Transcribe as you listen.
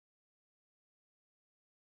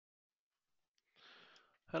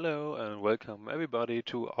Hello and welcome everybody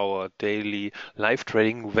to our daily live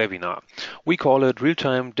trading webinar. We call it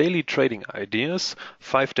Real-Time Daily Trading Ideas,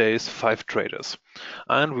 5 days, 5 traders.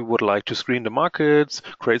 And we would like to screen the markets,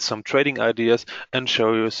 create some trading ideas and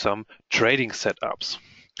show you some trading setups.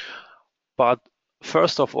 But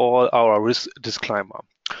first of all, our risk disclaimer.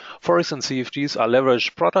 Forex and CFDs are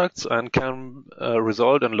leveraged products and can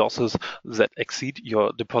result in losses that exceed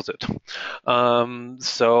your deposit.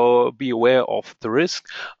 So be aware of the risk,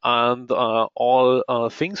 and all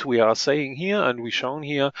things we are saying here and we shown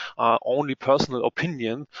here are only personal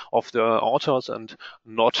opinion of the authors and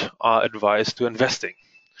not advice to investing.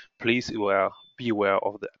 Please be aware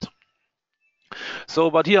of that. So,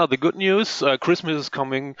 but here are the good news. Christmas is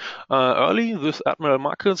coming early with Admiral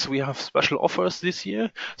Markets. We have special offers this year.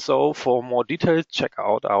 So for more details, check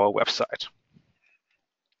out our website.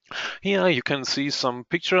 Here you can see some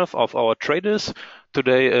pictures of our traders.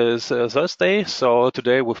 Today is Thursday, so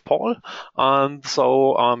today with Paul. And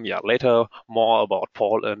so, later more about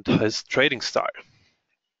Paul and his trading style.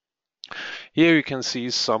 Here you can see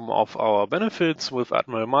some of our benefits with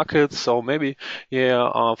Admiral Markets. So maybe here,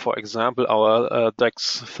 for example, our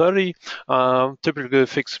DAX30 typical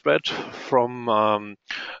fixed spread from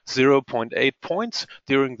 0.8 points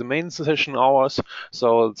during the main session hours.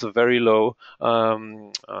 So it's a very low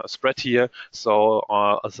spread here. So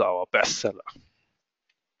it's our best seller.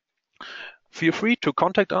 Feel free to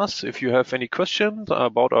contact us if you have any questions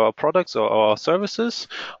about our products or our services.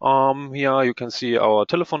 Here you can see our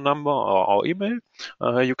telephone number or our email.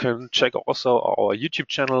 You can check also our YouTube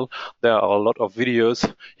channel. There are a lot of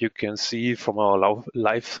videos you can see from our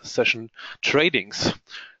live session tradings.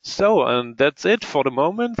 So, and that's it for the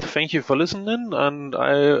moment. Thank you for listening, and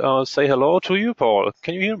I say hello to you, Paul.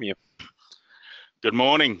 Can you hear me? Good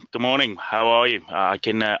morning. Good morning. How are you? I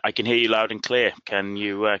can hear you loud and clear. Can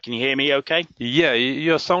you hear me okay? Yeah,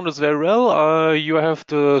 your sound is very well. You have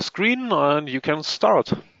the screen and you can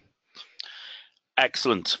start.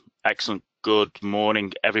 Excellent. Excellent. Good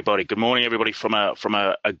morning, everybody. Good morning, everybody, from a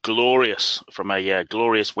glorious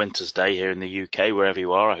glorious winter's day here in the UK, wherever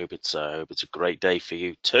you are. I hope it's a great day for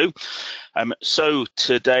you too. So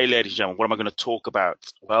today, ladies and gentlemen, what am I going to talk about?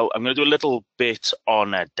 Well, I'm going to do a little bit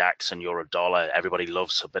on DAX and euro dollar. Everybody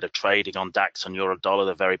loves a bit of trading on DAX and euro dollar.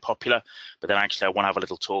 They're very popular. But then actually, I want to have a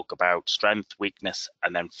little talk about strength, weakness,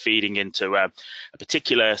 and then feeding into a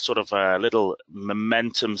particular sort of little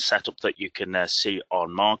momentum setup that you can see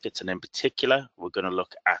on markets. And in particular, we're going to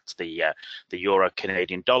look at the euro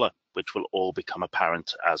Canadian dollar, which will all become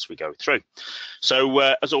apparent as we go through. So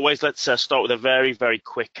as always, let's start with a very, very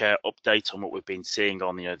quick update on what we've been seeing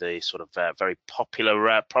on the sort of very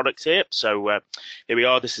popular products here. So here we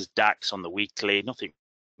are. This is DAX on the weekly. Nothing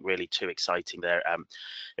really too exciting there.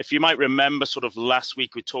 If you might remember, sort of last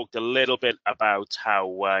week we talked a little bit about how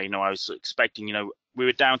I was expecting we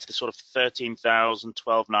were down to the sort of 13,000,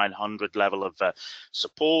 12,900 level of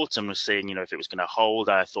support, and we're seeing, if it was going to hold,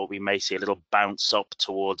 I thought we may see a little bounce up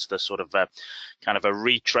towards the sort of kind of a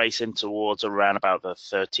retrace in towards around about the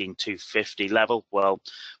 13,250 level. Well,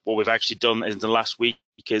 what we've actually done in the last week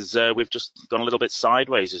is we've just gone a little bit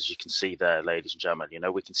sideways, as you can see there, ladies and gentlemen.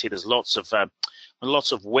 We can see there's lots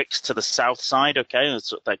of wicks to the south side. Okay,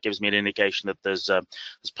 that gives me an indication that there's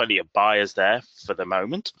plenty of buyers there for the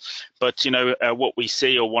moment. But what we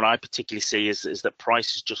see, or what I particularly see, is that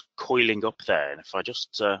price is just coiling up there. And if I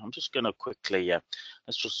just, I'm just going to quickly,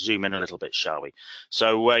 let's just zoom in a little bit, shall we?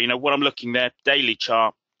 So what I'm looking there, daily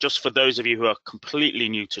chart. Just for those of you who are completely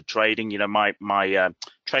new to trading, my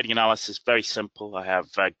trading analysis is very simple. I have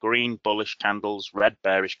green bullish candles, red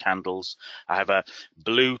bearish candles. I have a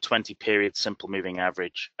blue 20 period simple moving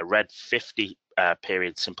average, a red 50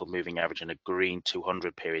 period simple moving average, and a green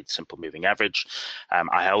 200 period simple moving average.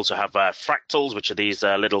 I also have fractals, which are these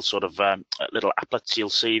little sort of little applets you'll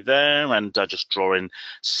see there, and just drawing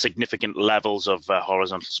significant levels of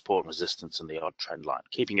horizontal support and resistance in the odd trend line,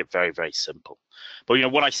 keeping it very, very simple. But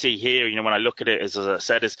what I see here, when I look at it, as I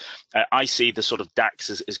said, is I see the sort of DAX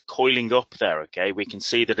is coiling up there. Okay, we can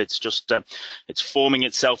see that it's just it's forming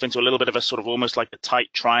itself into a little bit of a sort of almost like a tight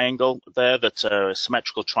triangle there, that a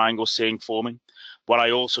symmetrical triangle seeing forming. What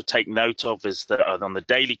I also take note of is that on the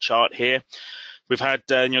daily chart here, we've had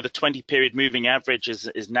the 20 period moving average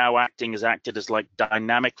is now acted as like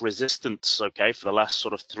dynamic resistance, okay, for the last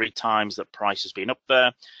sort of 3 times that price has been up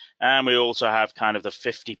there. And we also have kind of the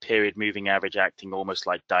 50 period moving average acting almost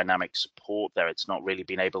like dynamic support there. It's not really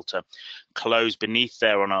been able to close beneath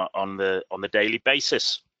there on the daily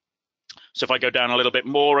basis. So if I go down a little bit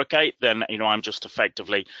more, okay, then, you know, I'm just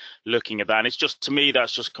effectively looking at that. And it's just, to me,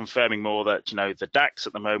 that's just confirming more that, you know, the DAX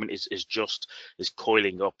at the moment is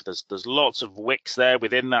coiling up. There's lots of wicks there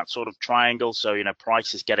within that sort of triangle. So, you know,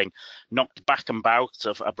 price is getting knocked back and out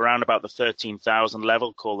of around about the 13,000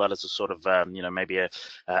 level. Call that as a sort of, you know, maybe a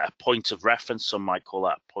point of reference. Some might call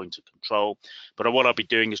that a point of control. But what I'll be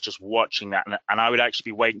doing is just watching that. And I would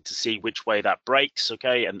actually be waiting to see which way that breaks,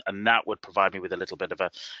 okay? And that would provide me with a little bit of a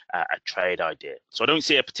trade idea. So I don't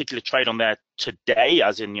see a particular trade on there today,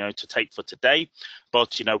 as in, you know, to take for today,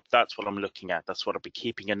 but, you know, that's what I'm looking at. That's what I'll be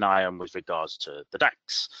keeping an eye on with regards to the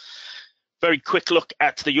DAX. Very quick look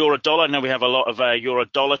at the euro dollar. Now we have a lot of euro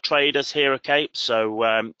dollar traders here, okay?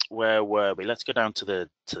 So where were we? Let's go down to the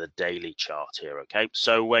daily chart here, okay?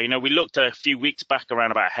 So you know, we looked a few weeks back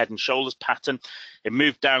around about head and shoulders pattern. It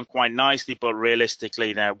moved down quite nicely, but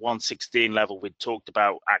realistically, now 116 level we talked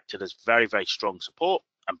about acted as very, very strong support,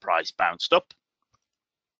 and price bounced up.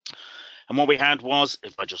 And what we had was,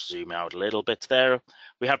 if I just zoom out a little bit there,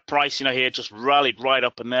 we had price, you know, here just rallied right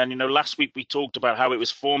up. And then, you know, last week we talked about how it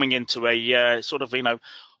was forming into a sort of, you know,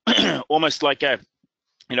 almost like a,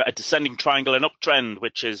 you know, a descending triangle, an uptrend,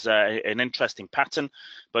 which is an interesting pattern.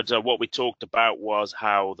 But what we talked about was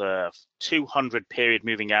how the 200 period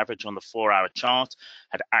moving average on the 4-hour chart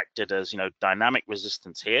had acted as, you know, dynamic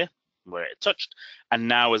resistance here, where it touched, and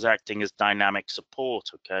now is acting as dynamic support.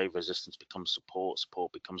 Okay, resistance becomes support,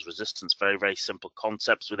 support becomes resistance. Very, very simple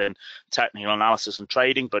concepts within technical analysis and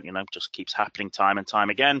trading, but, you know, just keeps happening time and time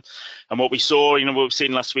again. And what we saw, you know, what we've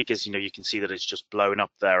seen last week is, you know, you can see that it's just blown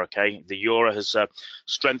up there. Okay, the euro has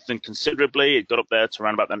strengthened considerably. It got up there to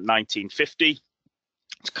around about that 1950.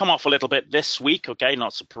 It's come off a little bit this week, okay,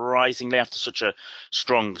 not surprisingly after such a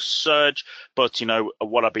strong surge, but, you know,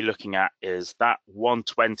 what I'll be looking at is that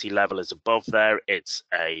 120 level is above there. It's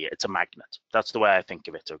a magnet. That's the way I think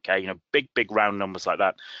of it, okay? You know, big round numbers like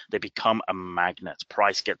that, they become a magnet.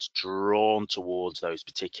 Price gets drawn towards those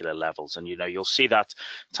particular levels, and, you know, you'll see that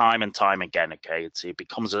time and time again, okay? It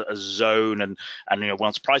becomes a zone, and you know,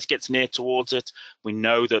 once price gets near towards it, we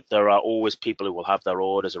know that there are always people who will have their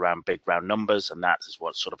orders around big round numbers, and that is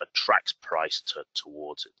what sort of attracts price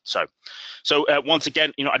towards it. So once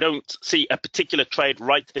again, you know, I don't see a particular trade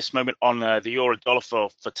right at this moment on the euro dollar for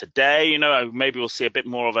today. You know, maybe we'll see a bit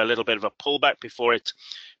more of a little bit of a pullback before it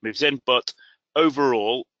moves in, but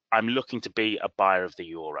overall, I'm looking to be a buyer of the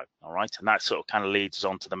euro. All right, and that sort of kind of leads us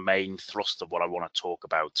on to the main thrust of what I want to talk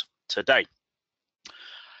about today.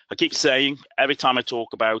 I keep saying every time I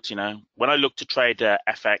talk about, you know, when I look to trade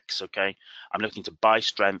FX, okay, I'm looking to buy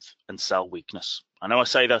strength and sell weakness. I know I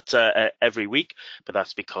say that every week, but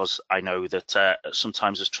that's because I know that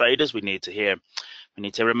sometimes as traders we need to hear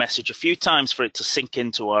a message a few times for it to sink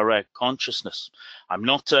into our consciousness. I'm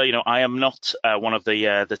not, you know, I am not one of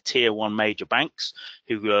the tier 1 major banks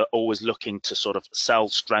who are always looking to sort of sell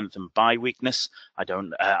strength and buy weakness.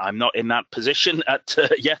 I'm not in that position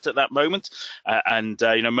yet at that moment.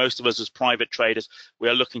 You know, most of us as private traders, we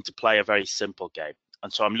are looking to play a very simple game.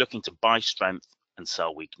 And so I'm looking to buy strength and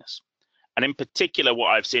sell weakness. And in particular, what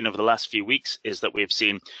I've seen over the last few weeks is that we've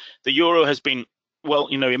seen the euro has been, well,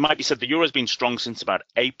 you know, it might be said the euro has been strong since about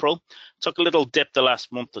April. Took a little dip the last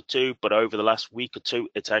month or two, but over the last week or two,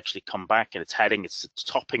 it's actually come back and it's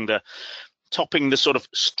topping the sort of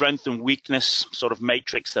strength and weakness sort of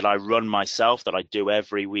matrix that I run myself, that I do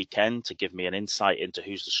every weekend to give me an insight into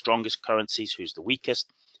who's the strongest currencies, who's the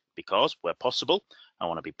weakest, because where possible, I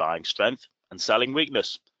want to be buying strength and selling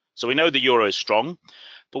weakness. So we know the euro is strong,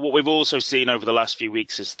 but what we've also seen over the last few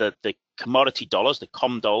weeks is that the commodity dollars, the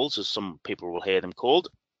COM-dollars, as some people will hear them called,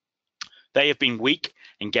 they have been weak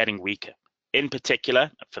and getting weaker. In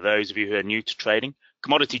particular, for those of you who are new to trading,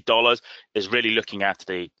 commodity dollars is really looking at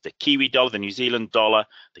the Kiwi dollar, the New Zealand dollar,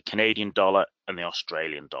 the Canadian dollar, and the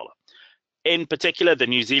Australian dollar. In particular, the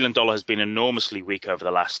New Zealand dollar has been enormously weak over the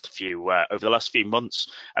last few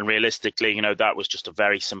months, and realistically, you know, that was just a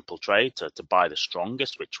very simple trade to buy the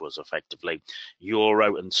strongest, which was effectively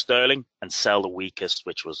euro and sterling, and sell the weakest,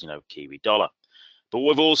 which was, you know, Kiwi dollar. But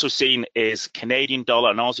what we've also seen is Canadian dollar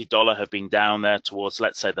and Aussie dollar have been down there towards,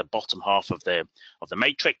 let's say, the bottom half of the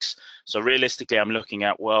matrix. So realistically, I'm looking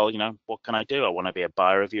at, well, you know, what can I do? I want to be a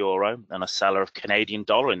buyer of euro and a seller of Canadian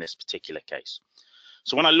dollar in this particular case.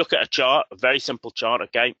 So when I look at a chart, a very simple chart,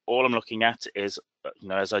 okay, all I'm looking at is, you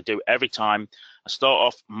know, as I do every time, I start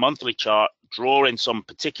off monthly chart, draw in some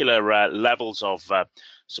particular levels of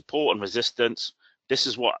support and resistance. This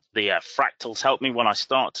is what the fractals help me. When I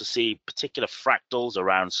start to see particular fractals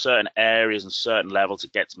around certain areas and certain levels,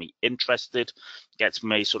 it gets me interested, gets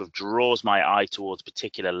me sort of draws my eye towards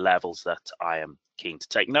particular levels that I am keen to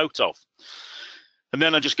take note of. And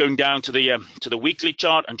then I'm just going down to the weekly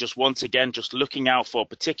chart, and just once again just looking out for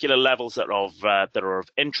particular levels that are of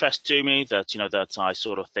interest to me, that that I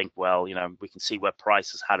sort of think, well, we can see where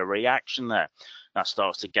price has had a reaction there. That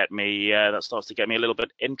starts to get me a little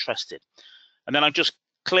bit interested. And then I just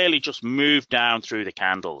clearly just move down through the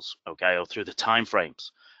candles, okay, or through the time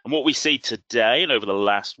frames. And what we see today and over the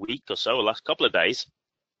last week or so, or last couple of days,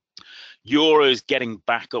 Euro is getting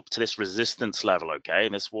back up to this resistance level, okay,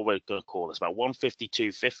 and this is what we're going to call this, about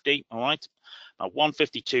 152.50, all right, about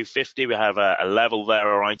 152.50. We have a level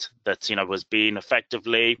there, all right, that was being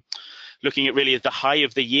effectively looking at really at the high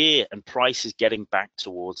of the year, and price is getting back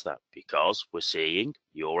towards that because we're seeing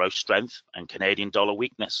Euro strength and Canadian dollar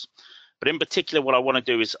weakness. But in particular, what I want to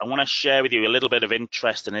do is I want to share with you a little bit of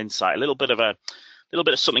interest and insight, a little bit of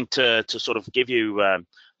something to sort of give you a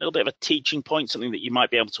little bit of a teaching point, something that you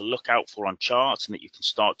might be able to look out for on charts and that you can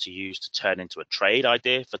start to use to turn into a trade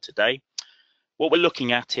idea for today. What we're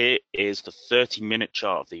looking at here is the 30-minute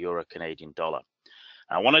chart of the Euro Canadian dollar.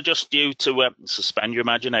 I want to just you to suspend your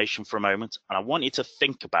imagination for a moment, and I want you to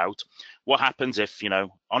think about what happens if,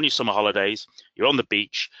 on your summer holidays, you're on the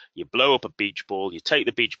beach, you blow up a beach ball, you take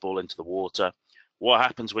the beach ball into the water. What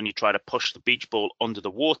happens when you try to push the beach ball under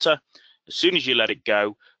the water? As soon as you let it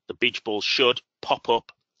go, the beach ball should pop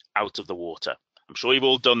up out of the water. I'm sure you've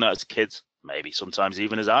all done that as kids, maybe sometimes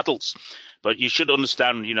even as adults, but you should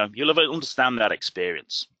understand, you'll understand that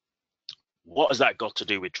experience. What has that got to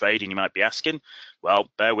do with trading, you might be asking? Well,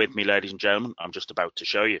 bear with me, ladies and gentlemen. I'm just about to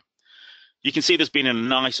show you. You can see there's been a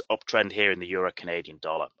nice uptrend here in the Euro Canadian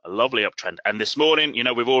dollar, a lovely uptrend. And this morning,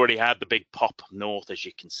 we've already had the big pop north, as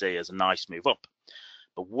you can see, as a nice move up.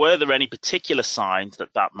 But were there any particular signs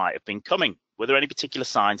that that might have been coming? Were there any particular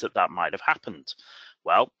signs that that might have happened?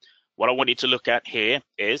 Well, what I want you to look at here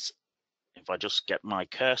is, if I just get my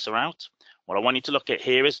cursor out, what I want you to look at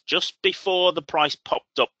here is just before the price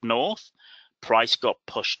popped up north, price got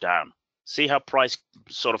pushed down. See how price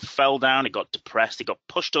sort of fell down? It got depressed. It got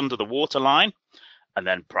pushed under the waterline, and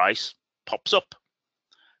then price pops up.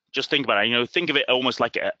 Just think about it. Think of it almost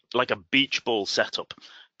like a beach ball setup.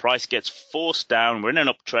 Price gets forced down. We're in an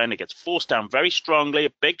uptrend. It gets forced down very strongly.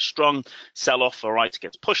 A big, strong sell-off. All right, it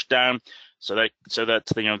gets pushed down so that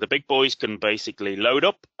the big boys can basically load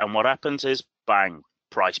up. And what happens is, bang,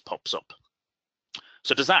 price pops up.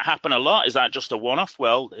 So does that happen a lot? Is that just a one-off?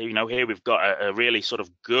 Well, here we've got a really sort of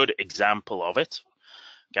good example of it.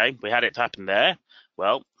 Okay, we had it happen there.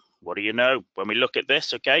 Well, what do you know? When we look at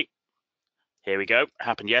this, okay, here we go. It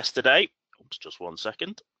happened yesterday. Oops, just 1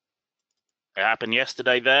 second. It happened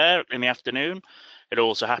yesterday there in the afternoon. It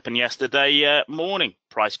also happened yesterday morning.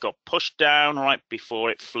 Price got pushed down right before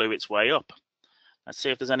it flew its way up. Let's see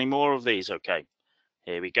if there's any more of these. Okay,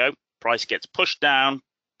 here we go. Price gets pushed down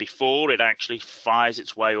before it actually fires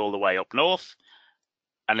its way all the way up north.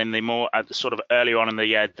 And in the sort of earlier on in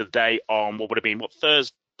the day on what would have been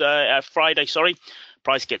Friday, sorry,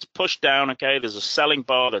 price gets pushed down. Okay, there's a selling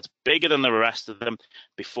bar that's bigger than the rest of them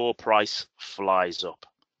before price flies up.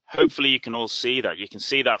 Hopefully you can all see that. You can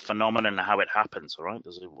see that phenomenon and how it happens. All right,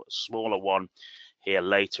 there's a smaller one here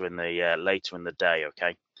later in the day.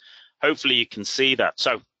 Okay, hopefully you can see that.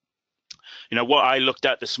 So what I looked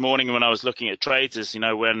at this morning when I was looking at trades is,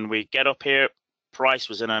 when we get up here, price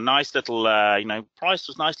was in a nice little, nice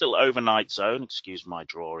little overnight zone. Excuse my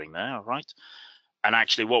drawing there, all right. And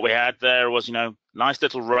actually what we had there was, nice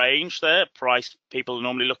little range there. Price, people are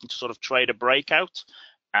normally looking to sort of trade a breakout.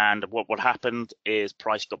 And what happened is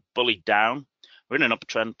price got bullied down. We're in an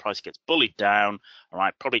uptrend, price gets bullied down, all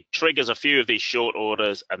right, probably triggers a few of these short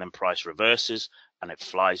orders, and then price reverses and it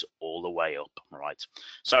flies all the way up, all right.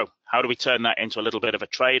 So how do we turn that into a little bit of a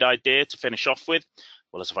trade idea to finish off with?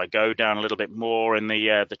 Well, as if I go down a little bit more in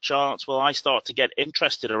the charts, well, I start to get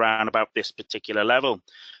interested around about this particular level,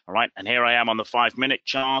 all right. And here I am on the 5-minute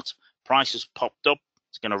chart. Price has popped up.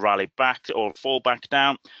 It's going to rally back or fall back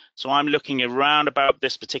down. So I'm looking around about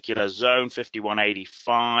this particular zone,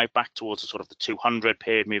 51.85, back towards the sort of the 200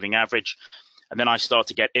 period moving average. And then I start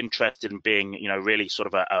to get interested in being, really sort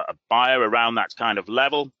of a buyer around that kind of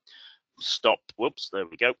level. Stop. Whoops, there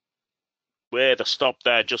we go. We're the stop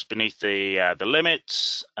there just beneath the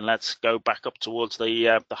limits. And let's go back up towards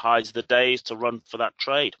the highs of the days to run for that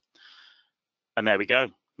trade. And there we go.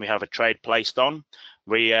 We have a trade placed on.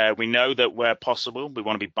 We know that where possible, we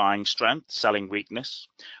want to be buying strength, selling weakness.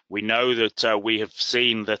 We know that we have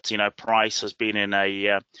seen that price has been in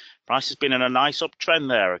a nice uptrend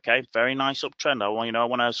there. Okay, very nice uptrend. I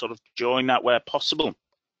want to sort of join that where possible.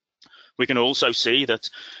 We can also see that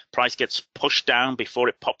price gets pushed down before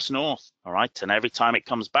it pops north, all right? And every time it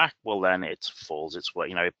comes back, well, then it falls its way,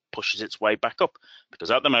 it pushes its way back up,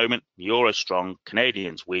 because at the moment, Euro's strong,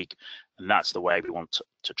 Canadian's weak, and that's the way we want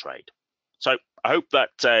to trade. So I hope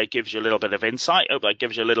that gives you a little bit of insight. I hope that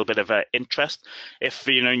gives you a little bit of interest. If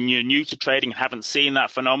you're new to trading and haven't seen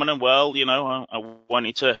that phenomenon, well, I want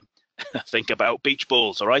you to think about beach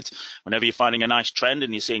balls, all right? Whenever you're finding a nice trend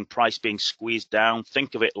and you're seeing price being squeezed down,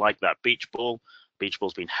 think of it like that beach ball. Beach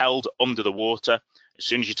ball's been held under the water. As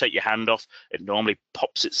soon as you take your hand off, it normally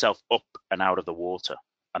pops itself up and out of the water.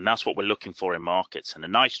 And that's what we're looking for in markets. And a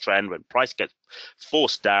nice trend, when price gets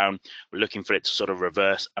forced down, we're looking for it to sort of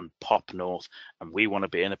reverse and pop north. And we want to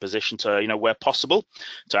be in a position to, where possible,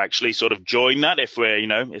 to actually sort of join that. If we're,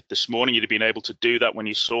 if this morning you'd have been able to do that when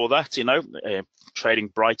you saw that, trading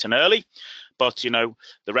bright and early. But, the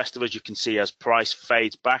rest of us, you can see as price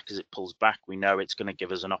fades back, as it pulls back, we know it's going to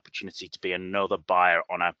give us an opportunity to be another buyer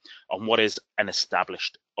on what is an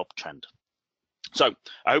established uptrend. So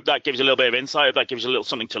I hope that gives you a little bit of insight. I hope that gives you a little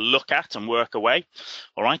something to look at and work away.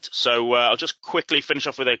 All right. So I'll just quickly finish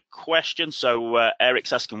off with a question. So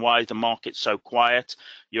Eric's asking, why is the market so quiet?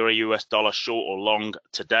 Euro US dollar short or long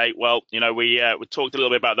today? Well, we talked a little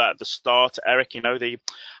bit about that at the start, Eric.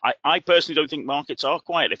 I personally don't think markets are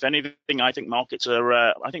quiet. If anything, I think markets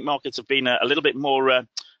have been a little bit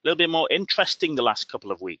more interesting the last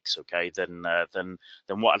couple of weeks, okay, than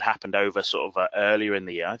what had happened over sort of earlier in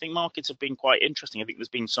the year. I think markets have been quite interesting. I think there's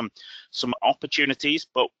been some opportunities,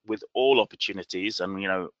 but with all opportunities, and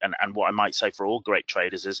and what I might say for all great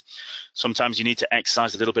traders is sometimes you need to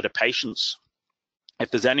exercise a little bit of patience. If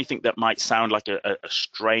there's anything that might sound like a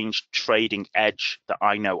strange trading edge that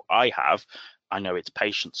I know I have, I know it's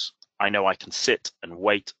patience. I know I can sit and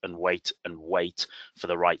wait and wait and wait for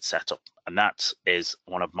the right setup. And that is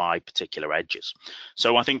one of my particular edges.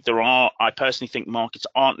 So I think I personally think markets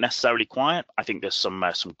aren't necessarily quiet. I think there's some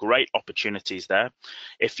great opportunities there.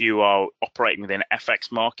 If you are operating within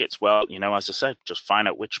FX markets, well, as I said, just find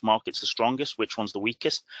out which market's the strongest, which one's the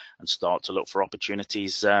weakest, and start to look for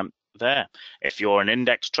opportunities there. If you're an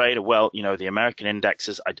index trader, well, the American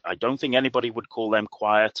indexes, I don't think anybody would call them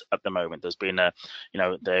quiet at the moment. There's been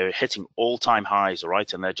they're hitting all-time highs, all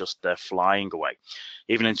right, and they're flying away.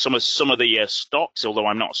 Even in some of the stocks, although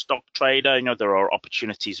I'm not a stock trader, there are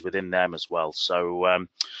opportunities within them as well. So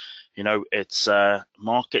it's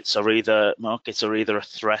markets are either a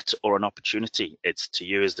threat or an opportunity. It's to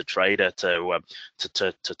you as the trader to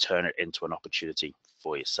turn it into an opportunity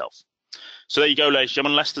for yourself. So there you go, ladies and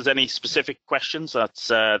gentlemen. Unless there's any specific questions, that's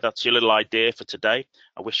your little idea for today.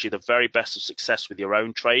 I wish you the very best of success with your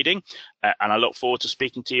own trading, and I look forward to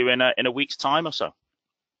speaking to you in a week's time or so.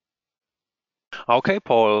 Okay,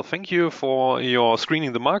 Paul, thank you for your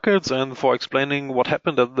screening the markets and for explaining what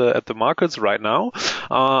happened at the markets right now.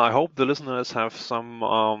 I hope the listeners have some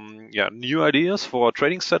new ideas for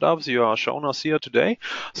trading setups you are showing us here today.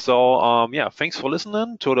 So thanks for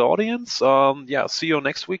listening to the audience. See you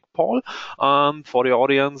next week, Paul. For the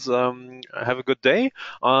audience, have a good day.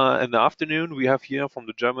 In the afternoon, we have here from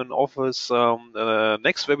the German office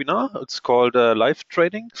next webinar. It's called live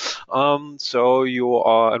trading. So you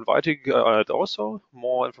are invited also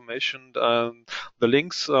more information, the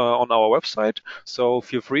links on our website. So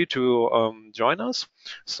feel free to join us.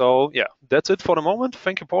 So that's it for the moment.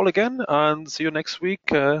 Thank you, Paul, again, and see you next week.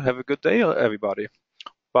 Have a good day, everybody.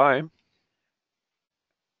 Bye.